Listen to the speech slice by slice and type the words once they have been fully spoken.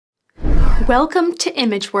Welcome to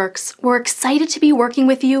ImageWorks. We're excited to be working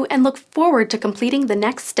with you and look forward to completing the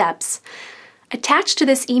next steps. Attached to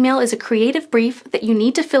this email is a creative brief that you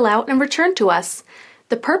need to fill out and return to us.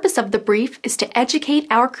 The purpose of the brief is to educate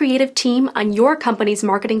our creative team on your company's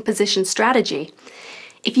marketing position strategy.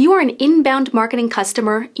 If you are an inbound marketing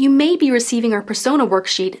customer, you may be receiving our persona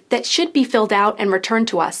worksheet that should be filled out and returned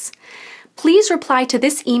to us. Please reply to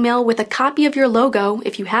this email with a copy of your logo,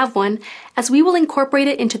 if you have one, as we will incorporate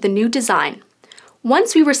it into the new design.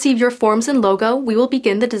 Once we receive your forms and logo, we will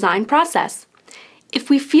begin the design process. If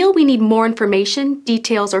we feel we need more information,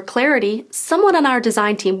 details, or clarity, someone on our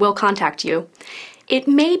design team will contact you. It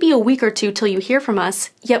may be a week or two till you hear from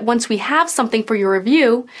us, yet once we have something for your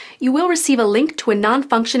review, you will receive a link to a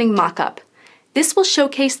non-functioning mock-up. This will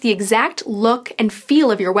showcase the exact look and feel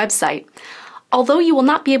of your website. Although you will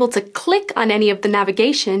not be able to click on any of the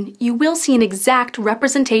navigation, you will see an exact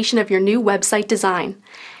representation of your new website design.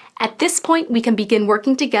 At this point, we can begin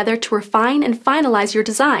working together to refine and finalize your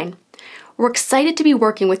design. We're excited to be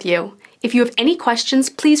working with you. If you have any questions,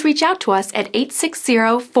 please reach out to us at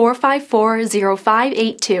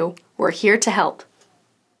 860-454-0582. We're here to help.